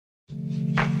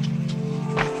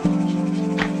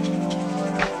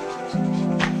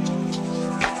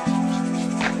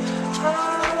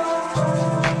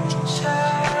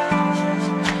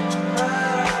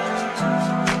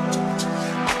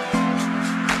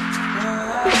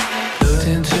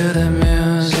the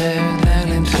music,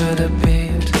 dangling to the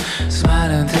beat,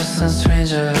 smiling to some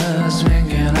strangers,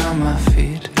 winking on my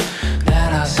feet.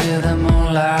 Then I see the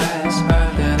moonlight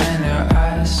sparkling in your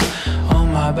eyes. Oh,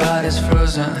 my body's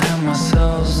frozen and my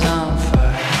soul's on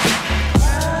fire.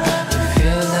 You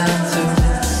feel that too,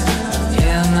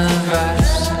 in the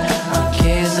vibes. Our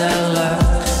keys are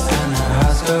locked and our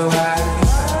hearts go wide.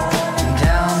 And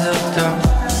down the door,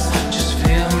 just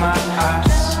feel my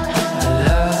eyes. I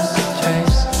love the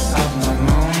taste of my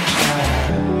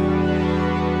moonshine.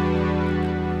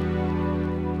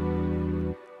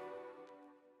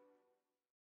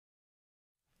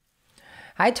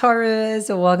 Hi Taurus,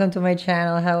 welcome to my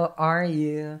channel. How are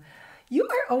you? You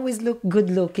are always look good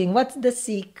looking. What's the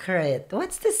secret?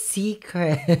 What's the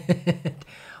secret?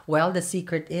 Well, the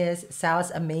secret is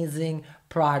Sal's amazing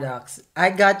products. I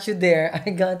got you there.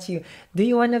 I got you. Do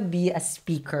you want to be a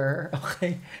speaker?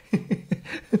 Okay.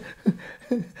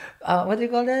 What do you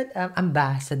call that?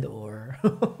 Ambassador.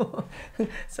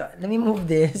 So let me move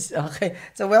this. Okay.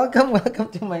 So welcome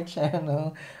to my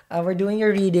channel. We're doing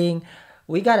your reading.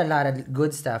 We got a lot of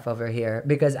good stuff over here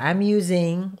because I'm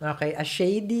using a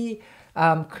shady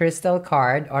crystal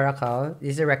card oracle.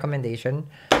 This is a recommendation,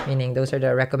 meaning those are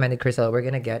the recommended crystal we're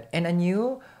gonna get, and a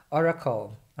new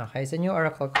oracle. Okay, it's a new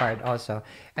oracle card also,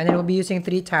 and then we'll be using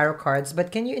 3 tarot cards.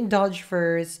 But can you indulge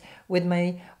first with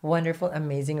my wonderful,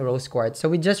 amazing rose quartz? So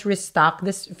we just restocked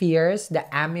the spheres, the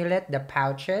amulet, the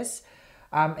pouches,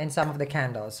 and some of the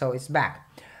candles. So it's back.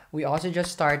 We also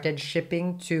just started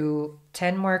shipping to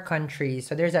 10 more countries.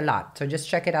 So there's a lot. So just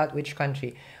check it out which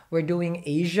country. We're doing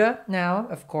Asia now,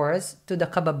 of course, to the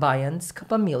Kababayans,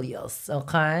 Kapamilyas,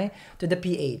 okay? To the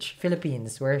PH,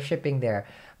 Philippines. We're shipping there.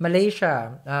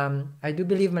 Malaysia, I do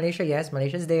believe Malaysia, yes,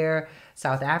 Malaysia's there.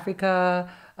 South Africa,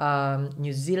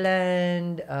 New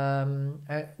Zealand,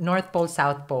 North Pole,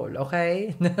 South Pole,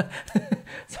 okay?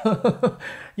 So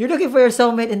you're looking for your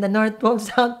soulmate in the North Pole,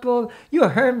 South Pole, you're a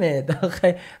hermit,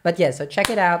 okay? But yeah, so check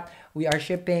it out. We are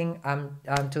shipping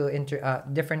to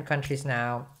different countries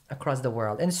now across the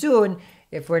world. And soon,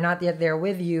 if we're not yet there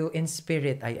with you, in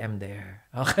spirit, I am there.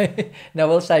 Okay? Now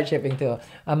we'll start shipping to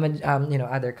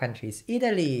other countries.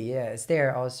 Italy, yes,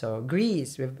 there also.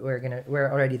 Greece, we're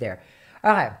already there.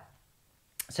 Okay.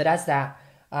 So that's that.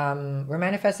 We're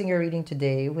manifesting your reading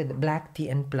today with black tea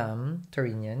and plum,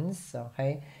 Taurinians.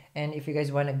 Okay. And if you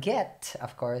guys want to get,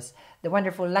 of course, the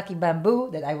wonderful lucky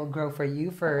bamboo that I will grow for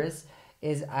you first,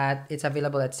 it's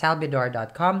available at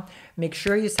salvador.com. Make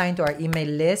sure you sign to our email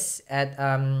list at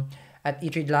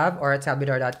eatreadlove or at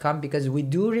salvador.com, because we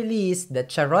do release the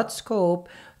HOROSCOPE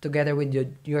together with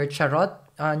your Charot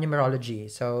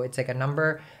numerology. So it's like a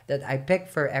number that I pick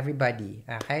for everybody,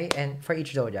 okay? And for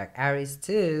each zodiac, Aries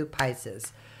to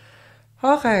Pisces.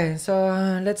 Okay, so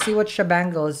let's see what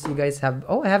shabangles you guys have.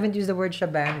 Oh, I haven't used the word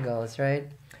shabangles, right?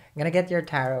 I'm gonna get your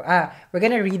tarot. We're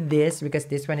gonna read this because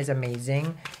this one is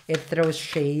amazing. It throws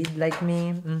shade like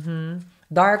me.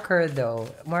 Darker though,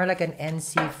 more like an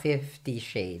NC50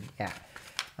 shade. Yeah.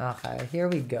 Okay, here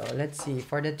we go. Let's see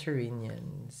for the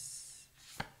Taurinians.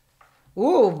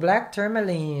 Ooh, black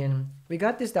tourmaline. We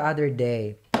got this the other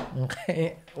day.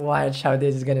 Okay, watch how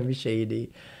this is gonna be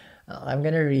shady. I'm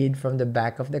gonna read from the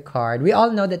back of the card. We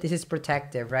all know that this is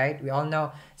protective, right? We all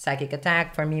know psychic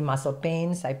attack. For me, muscle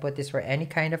pains. I put this for any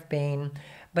kind of pain,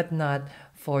 but not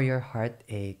for your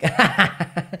heartache.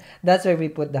 That's why we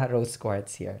put the rose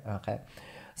quartz here. Okay.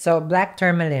 So black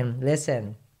tourmaline,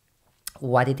 listen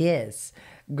what it is.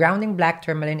 Grounding black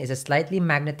tourmaline is a slightly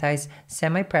magnetized,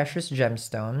 semi-precious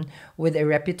gemstone with a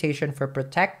reputation for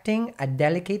protecting a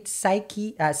delicate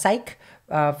psyche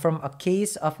from a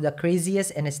case of the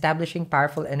craziest and establishing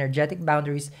powerful energetic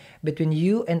boundaries between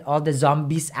you and all the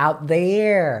zombies out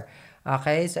there.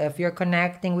 Okay, so if you're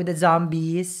connecting with the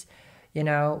zombies, you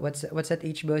know, what's that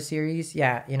HBO series?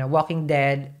 Yeah, you know, Walking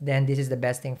Dead, then this is the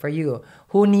best thing for you.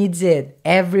 Who needs it?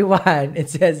 Everyone, it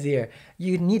says here.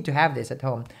 You need to have this at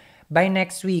home. By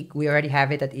next week, we already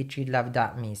have it at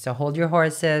eatreadlove.me. So hold your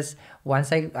horses.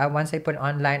 Once I put it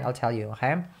online, I'll tell you,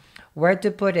 okay? Where to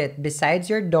put it? Besides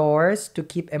your doors to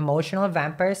keep emotional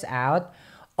vampires out,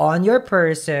 on your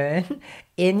person,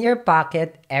 in your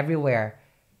pocket, everywhere.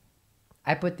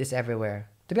 I put this everywhere.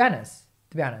 To be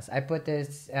honest, I put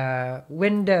this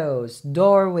windows,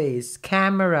 doorways,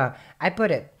 camera. I put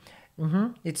it.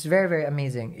 It's very, very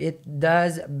amazing. It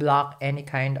does block any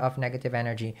kind of negative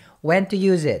energy. When to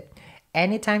use it?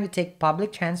 Anytime you take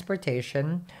public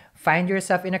transportation, find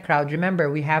yourself in a crowd. Remember,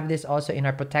 we have this also in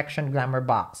our protection glamour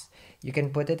box. You can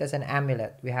put it as an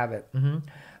amulet. We have it.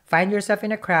 Find yourself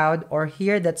in a crowd or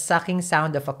hear that sucking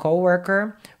sound of a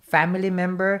coworker, family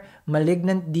member,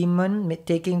 malignant demon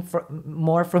taking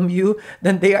more from you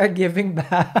than they are giving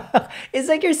back. It's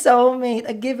like your soulmate.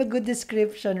 I give a good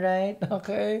description, right?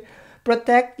 Okay.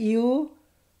 Protect you.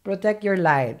 Protect your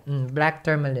light. Black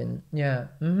tourmaline. Yeah.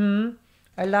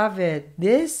 I love it.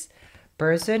 This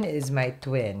person is my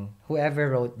twin.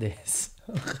 Whoever wrote this.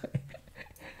 Okay.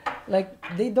 Like,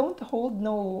 they don't hold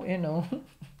no,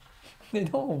 they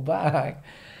don't hold back.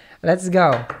 Let's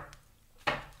go.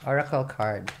 Oracle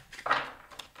card.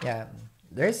 Yeah.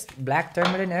 There's black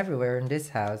tourmaline everywhere in this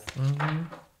house. Let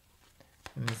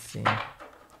me see.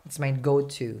 It's my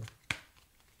go-to.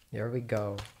 Here we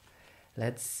go.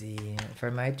 Let's see. For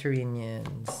my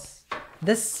Taurinians.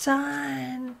 The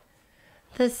sun.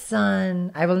 The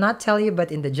sun. I will not tell you,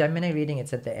 but in the Gemini reading,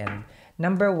 it's at the end.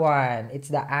 Number 1, it's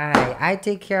the I. I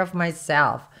take care of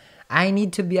myself. I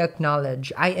need to be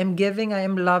acknowledged. I am giving, I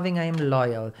am loving, I am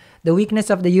loyal. The weakness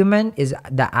of the human is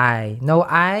the I. No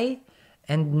I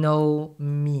and no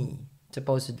me.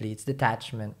 Supposedly, it's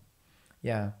detachment.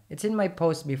 Yeah. It's in my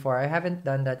post before. I haven't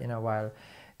done that in a while.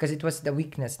 Because it was the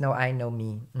weakness. No I, no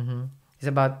me. It's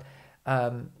about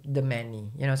the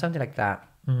many. Something like that.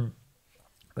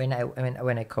 When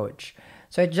I coach.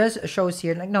 So it just shows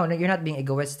here, like, no, you're not being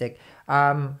egoistic.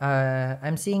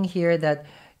 I'm seeing here that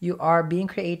you are being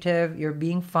creative, you're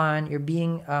being fun, you're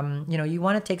being, you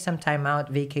want to take some time out,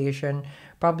 vacation.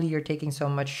 Probably you're taking so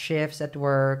much shifts at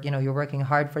work, you're working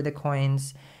hard for the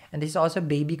coins. And this is also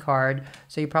baby card.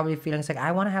 So you're probably feeling like,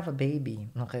 I want to have a baby.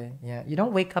 Okay. Yeah. You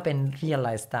don't wake up and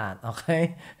realize that.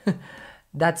 Okay.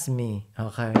 That's me.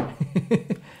 Okay.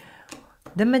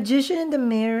 The Magician in the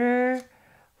Mirror.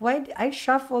 Why I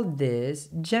shuffled this?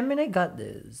 Gemini got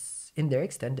this in their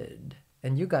extended,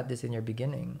 and you got this in your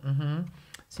beginning.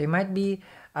 So you might be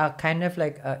kind of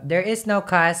like there is no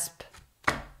cusp.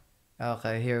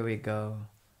 Okay, here we go.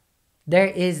 There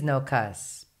is no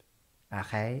cusp.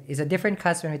 Okay, it's a different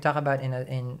cusp when we talk about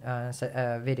in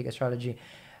Vedic astrology,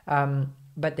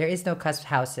 but there is no cusp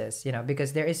houses.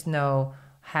 Because there is no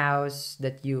house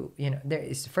that there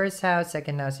is first house,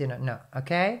 second house. No.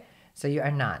 Okay. So you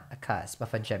are not a cusp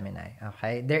of a Gemini,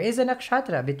 okay? There is a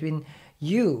nakshatra between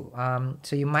you.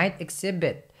 So you might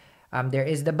exhibit. There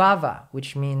is the bhava,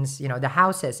 which means, the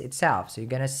houses itself. So you're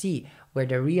going to see where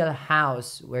the real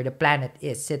house, where the planet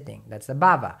is sitting. That's the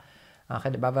bhava. Okay,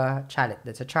 the bhava chalit.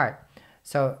 That's a chart.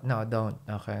 So, no, don't.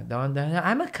 Okay, don't.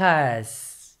 I'm a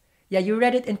cusp. Yeah, you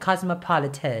read it in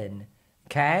Cosmopolitan.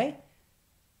 Okay?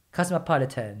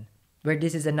 Cosmopolitan. Where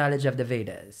this is the knowledge of the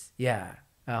Vedas. Yeah.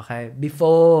 Okay,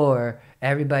 before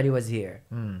everybody was here.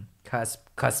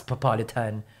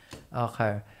 Cosmopolitan.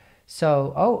 Okay.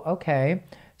 So, okay.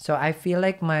 So I feel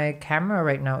like my camera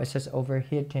right now is just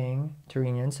overheating,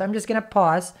 Taurinian. So I'm just gonna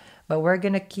pause, but we're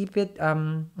gonna keep it.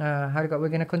 We're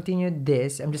gonna continue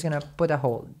this. I'm just gonna put a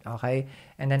hold. Okay,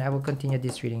 and then I will continue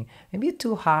this reading. Maybe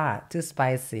too hot, too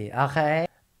spicy. Okay.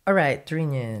 All right,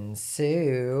 Taurinians.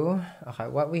 So, okay,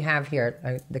 what we have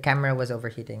here, the camera was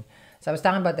overheating. So I was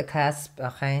talking about the cusp,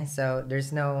 okay? So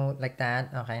there's no like that,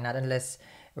 okay? Not unless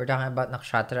we're talking about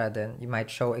nakshatra, then you might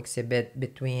show exhibit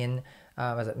between,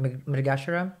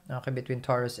 Mrigashara, okay? Between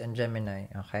Taurus and Gemini,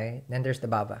 okay? Then there's the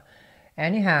bhava.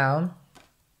 Anyhow,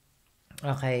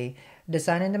 okay, the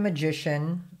Sun and the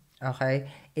Magician, okay?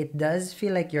 It does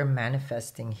feel like you're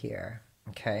manifesting here,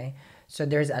 okay? So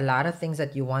there's a lot of things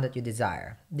that you want, that you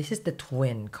desire. This is the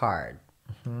twin card.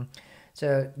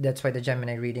 So that's why the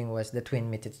Gemini reading was the twin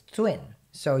meets its twin.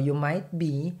 So you might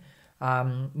be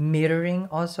mirroring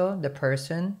also the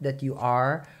person that you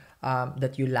are,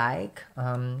 that you like,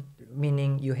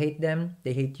 meaning you hate them,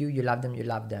 they hate you, you love them, you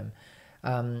love them.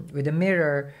 With the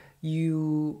mirror,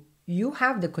 you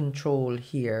have the control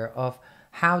here of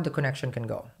how the connection can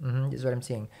go. This is what I'm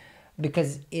saying.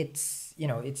 Because it's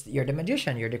you're the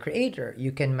magician, you're the creator.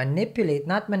 You can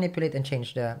not manipulate and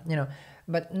change the,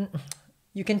 but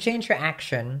you can change your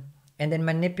action and then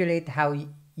manipulate how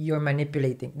you're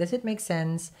manipulating. Does it make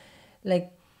sense?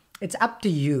 Like, it's up to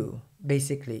you,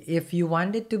 basically. If you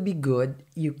want it to be good,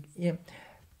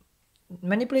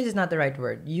 manipulate is not the right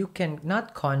word. You can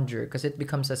not conjure, because it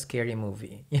becomes a scary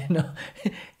movie.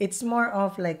 It's more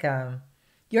of like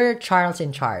you're Charles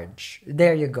in charge.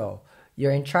 There you go.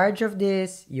 You're in charge of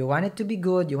this. You want it to be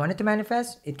good. You want it to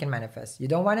manifest. It can manifest. You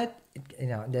don't want it.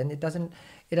 Then it doesn't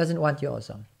want you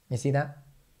also. You see that?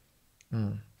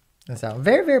 So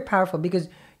very, very powerful, because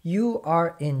you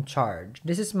are in charge.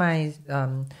 This is my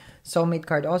soulmate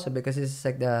card also, because this is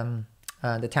like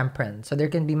the Temperance. So there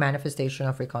can be manifestation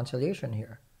of reconciliation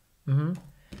here.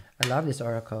 I love this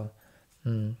oracle.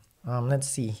 Let's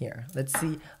see here. Let's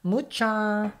see.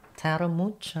 Mucha. Tarot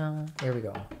mucha. Here we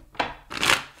go.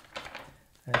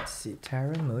 Let's see.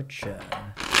 Taramucha.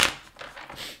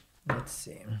 Let's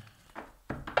see.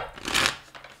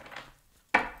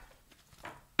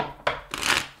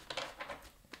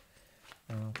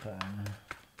 Okay.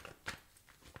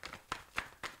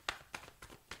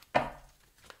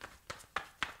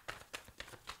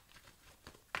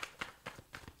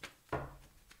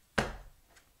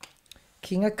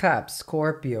 King of Cups,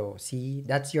 Scorpio. See,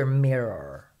 that's your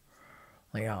mirror.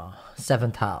 Yeah,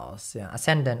 seventh house. Yeah,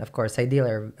 ascendant, of course,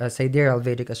 sidereal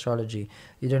Vedic astrology.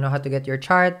 You don't know how to get your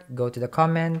chart? Go to the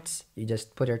comments. You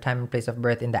just put your time and place of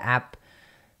birth in the app,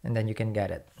 and then you can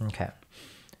get it. Okay.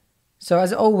 So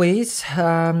as always,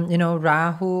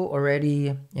 Rahu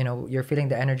already, you're feeling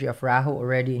the energy of Rahu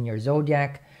already in your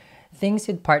zodiac. Things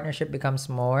in partnership becomes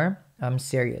more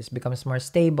serious, becomes more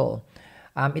stable.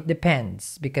 It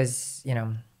depends because,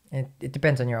 it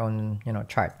depends on your own,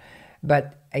 chart.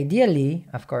 But ideally,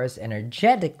 of course,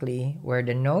 energetically, where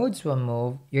the nodes will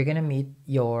move, you're going to meet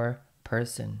your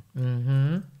person.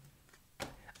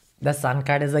 The sun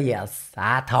card is a yes.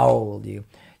 I told you.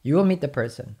 You will meet the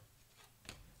person.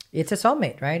 It's a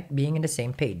soulmate, right? Being in the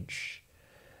same page.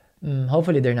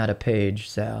 Hopefully they're not a page,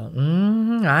 so.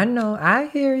 I know. I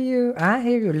hear you. I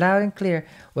hear you loud and clear.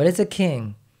 What is a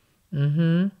king?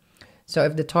 So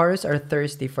if the Taurus are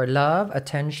thirsty for love,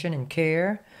 attention, and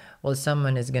care, well,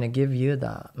 someone is going to give you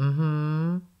that.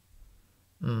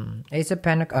 Ace of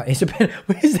Pentacles.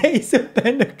 Where's the Ace of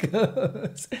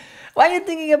Pentacles? Why are you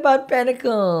thinking about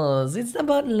Pentacles? It's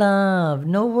about love.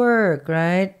 No work,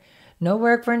 right? No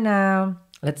work for now.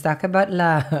 Let's talk about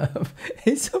love.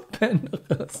 Ace of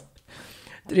Pentacles.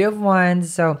 Three of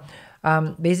Wands. So,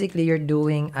 basically, you're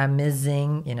doing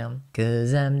amazing,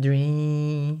 because I'm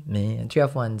dreaming. Three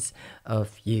of Wands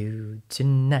of you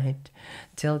tonight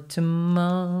till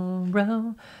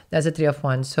tomorrow. That's a Three of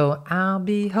Wands. So, I'll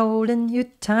be holding you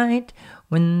tight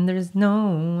when there's no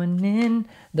one in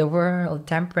the world.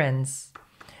 Temperance.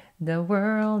 The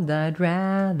world I'd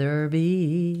rather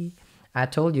be. I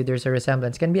told you there's a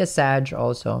resemblance. Can be a Sag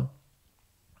also.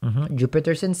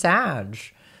 Jupiter's in Sag.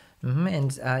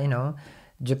 And,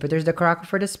 Jupiter's the cracker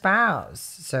for the spouse.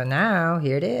 So now,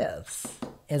 here it is.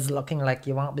 It's looking like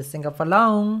you won't be single for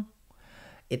long.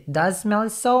 It does smell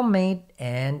soulmate.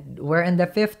 And we're in the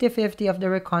 50-50 of the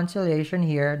reconciliation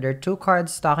here. There are two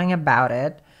cards talking about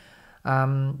it.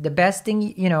 The best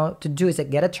thing, to do is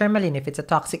get a tourmaline if it's a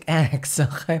toxic ex.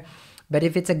 Okay? But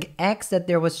if it's an ex that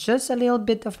there was just a little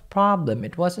bit of problem,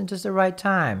 it wasn't just the right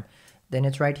time, then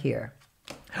it's right here.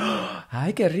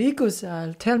 Ay, qué rico,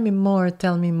 Sal. Tell me more,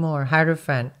 tell me more.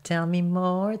 Hierophant, tell me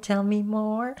more, tell me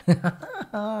more.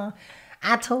 I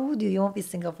told you, you won't be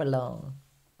single for long.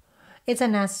 It's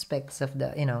an aspect of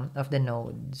the, of the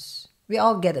nodes. We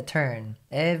all get a turn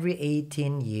every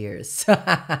 18 years.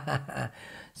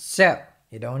 So,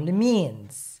 it only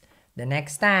means the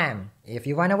next time, if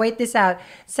you want to wait this out,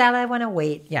 Sal, I want to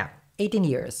wait, 18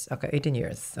 years. Okay, 18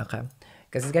 years. Okay.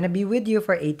 Because it's going to be with you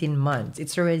for 18 months.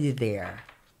 It's already there.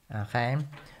 Okay.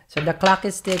 So the clock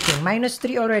is ticking.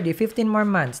 -3 already. 15 more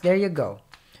months. There you go.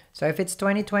 So if it's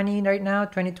 2020 right now,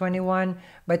 2021,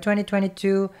 by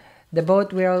 2022, the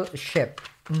boat will ship.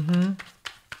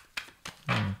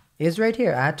 It's right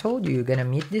here. I told you, you're going to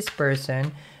meet this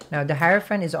person. Now, the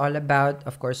Hierophant is all about,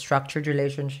 of course, structured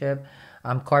relationship,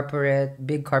 corporate,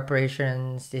 big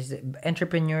corporations. This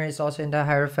entrepreneur is also in the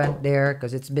Hierophant there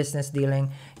because it's business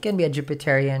dealing. It can be a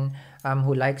Jupiterian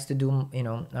who likes to do,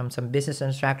 some business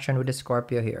instruction with the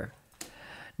Scorpio here.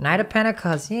 Knight of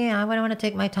Pentacles. Yeah, I want to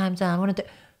take my time down.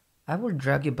 I will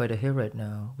drag you by the hair right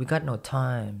now. We got no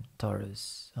time,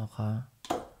 Taurus. Okay.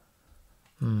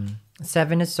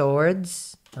 Seven of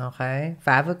Swords. Okay.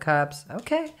 Five of Cups.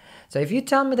 Okay. So if you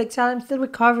tell me that I'm still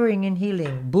recovering and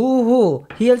healing, boo-hoo,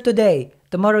 heal today.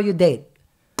 Tomorrow you date.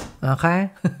 Okay?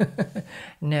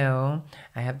 No,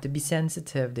 I have to be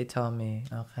sensitive, they tell me.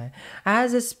 Okay?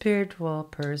 As a spiritual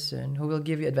person who will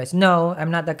give you advice. No,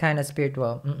 I'm not that kind of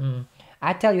spiritual.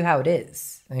 I tell you how it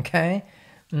is. Okay?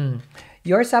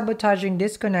 You're sabotaging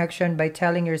this connection by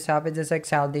telling yourself it's just like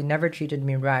Sal, they never treated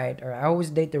me right, or I always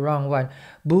date the wrong one.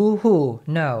 Boo-hoo.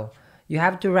 No. You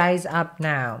have to rise up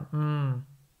now.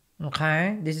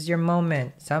 Okay? This is your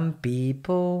moment. Some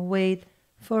people wait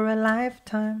for a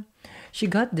lifetime. She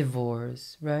got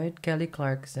divorced, right? Kelly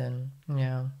Clarkson.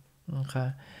 Yeah.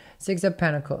 Okay. Six of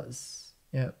Pentacles.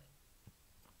 Yeah.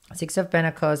 Six of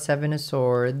Pentacles, Seven of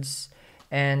Swords,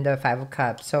 and Five of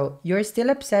Cups. So you're still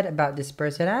upset about this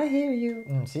person. I hear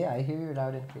you. See, I hear you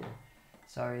loud and clear.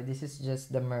 Sorry, this is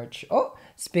just the merch. Oh,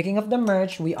 speaking of the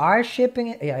merch, we are shipping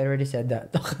it. Yeah, I already said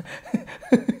that.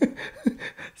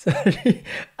 Sorry.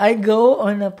 I go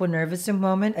on a nervous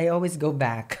moment. I always go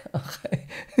back. Okay.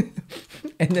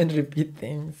 and then repeat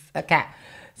things. Okay.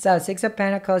 So, Six of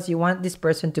Pentacles, you want this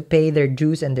person to pay their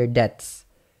dues and their debts.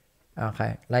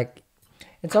 Okay. Like,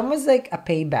 it's almost like a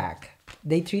payback.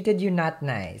 They treated you not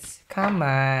nice. Come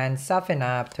on, soften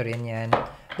up, Taurinian.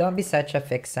 Don't be such a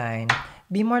fixed sign.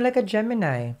 Be more like a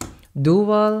Gemini.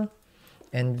 Dual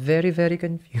and very, very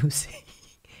confusing.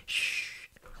 Shh.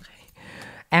 Okay.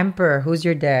 Emperor, who's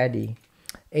your daddy?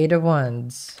 Eight of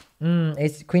Wands.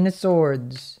 It's Queen of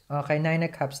Swords. Okay, Nine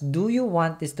of Cups. Do you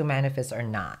want this to manifest or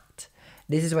not?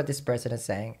 This is what this person is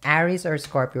saying. Aries or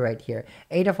Scorpio right here.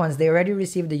 Eight of Wands. They already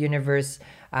received the universe.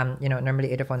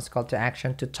 Normally Eight of Wands call to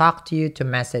action, to talk to you, to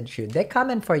message you. They're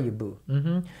coming for you, boo.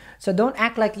 So don't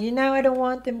act like, I don't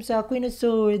want them, so Queen of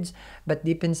Swords. But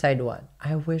deep inside, what?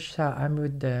 I wish I'm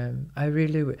with them. I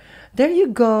really will. There you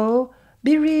go.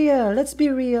 Be real. Let's be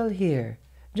real here.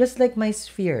 Just like my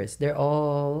spheres. They're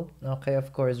all, okay,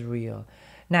 of course, real.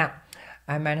 Now,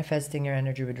 I'm manifesting your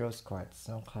energy with rose quartz.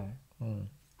 Okay.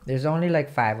 There's only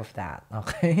like 5 of that,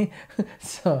 okay?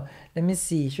 So, let me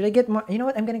see. Should I get more? You know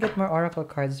what? I'm gonna get more oracle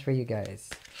cards for you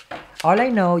guys. All I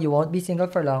know, you won't be single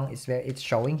for long. It's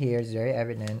showing here. It's very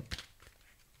evident.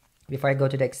 Before I go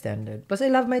to the extended. Plus, I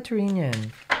love my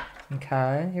Taurinian.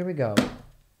 Okay, here we go.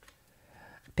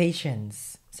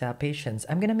 Patience. So, patience.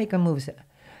 I'm gonna make a move.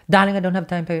 Darling, I don't have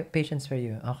time for patience for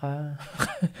you. Okay?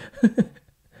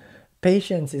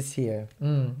 Patience is here.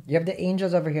 You have the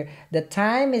angels over here. The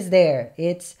time is there.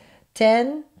 It's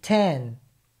 10-10.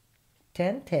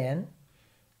 10-10.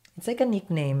 It's like a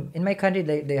nickname. In my country,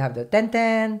 they have the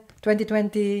 10-10,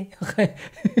 2020. Okay.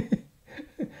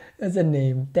 That's a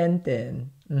name. 10-10.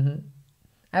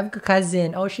 I have a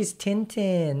cousin. Oh, she's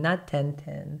Tintin, not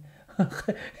 10-10.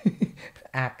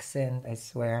 Accent, I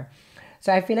swear.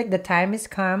 So I feel like the time has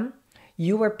come.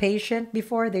 You were patient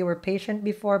before. They were patient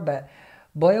before, but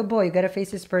boy, oh boy, you gotta face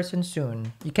this person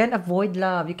soon. You can't avoid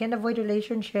love. You can't avoid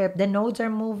relationship. The nodes are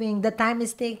moving. The time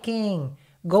is ticking.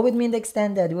 Go with me in the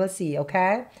extended. We'll see,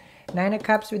 okay? Nine of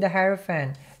Cups with the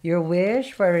Hierophant. Your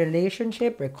wish for a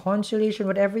relationship, reconciliation,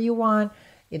 whatever you want,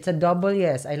 it's a double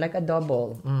yes. I like a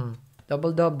double.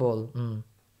 Double.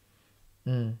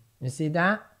 You see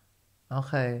that?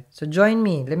 Okay. So join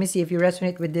me. Let me see if you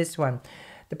resonate with this one.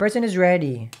 The person is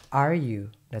ready. Are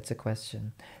you? That's a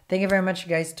question. Thank you very much,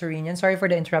 guys, Taurinian. Sorry for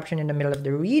the interruption in the middle of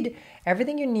the read.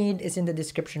 Everything you need is in the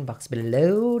description box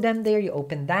below. Then there, you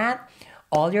open that.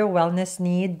 All your wellness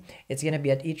need, it's going to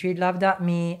be at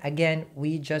eatreadlove.me. Again,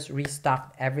 we just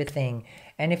restocked everything.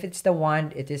 And if it's the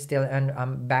one, it is still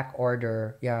on back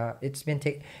order. Yeah, it's been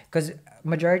taken. Because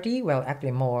majority, well,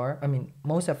 actually more.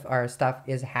 Most of our stuff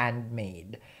is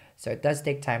handmade. So it does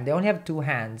take time. They only have 2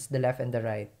 hands, the left and the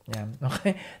right. Yeah.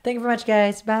 Okay. Thank you very much,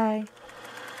 guys. Bye.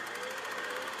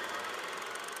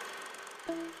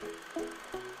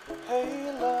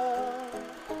 Hey love,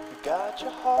 you got your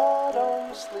heart on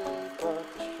your sleeve, but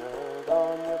the shirt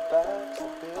on your back's a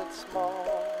bit small.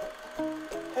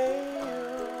 Hey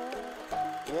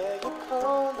you, yeah, your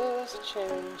colors are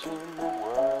changing, the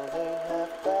world